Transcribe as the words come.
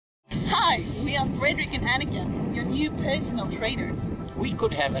Hi, we are Fredrik and Annika, your new personal trainers. We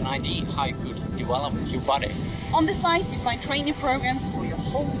could have an idea how you could develop your body. On the site, you find training programs for your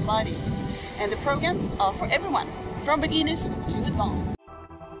whole body. And the programs are for everyone, from beginners to advanced.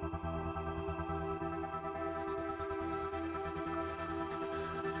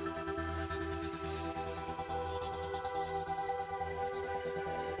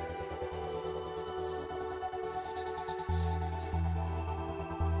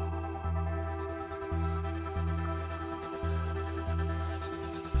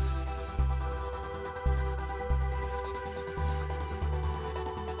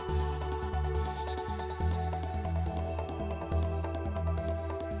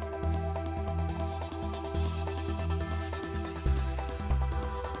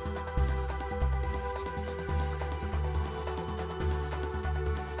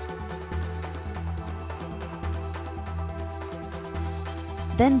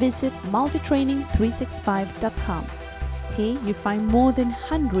 Then visit multitraining365.com. Here you find more than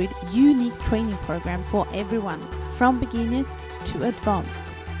 100 unique training programs for everyone, from beginners to advanced.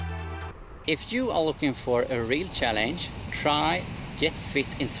 If you are looking for a real challenge, try Get Fit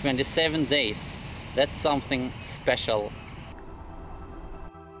in 27 days. That's something special.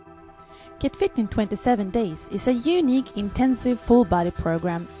 Get Fit in 27 days is a unique intensive full body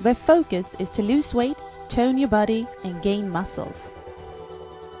program where focus is to lose weight, tone your body and gain muscles.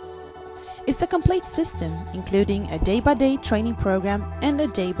 It's a complete system, including a day-by-day training program and a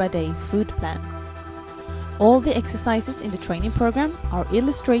day-by-day food plan. All the exercises in the training program are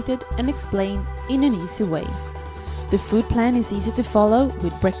illustrated and explained in an easy way. The food plan is easy to follow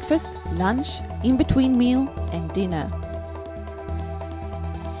with breakfast, lunch, in-between meal and dinner.